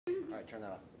turn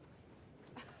that off.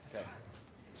 Okay.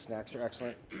 Snacks are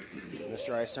excellent.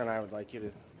 Mr. Issa and I would like you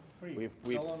to.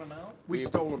 Selling them out? We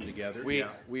stole them together.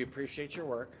 We appreciate your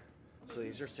work. So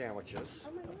these are sandwiches.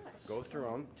 Oh my gosh. Go through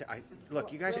them.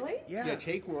 Look, you guys. Really? Yeah.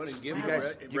 Take one and give You the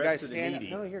guys, you rest guys to stand. the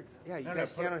needy. No, here. Yeah, you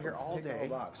guys stand on here all Take the day. whole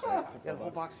box, right? Take Yeah, the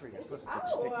whole box for you. Just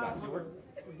take the box.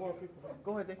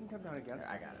 Go ahead. They can come down again.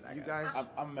 I got it. You guys.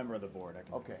 I'm a member of the board. I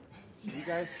can Okay. So you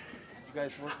guys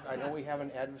work. I know we have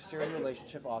an adversarial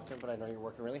relationship often, but I know you're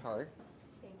working really hard,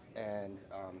 and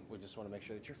we just want to make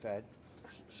sure that you're fed,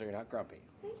 so you're not grumpy.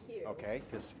 Thank you. Okay?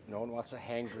 Because no one wants a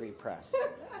hangry press.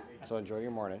 So enjoy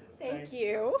your morning. Thank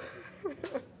you.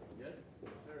 That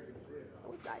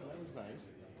was nice.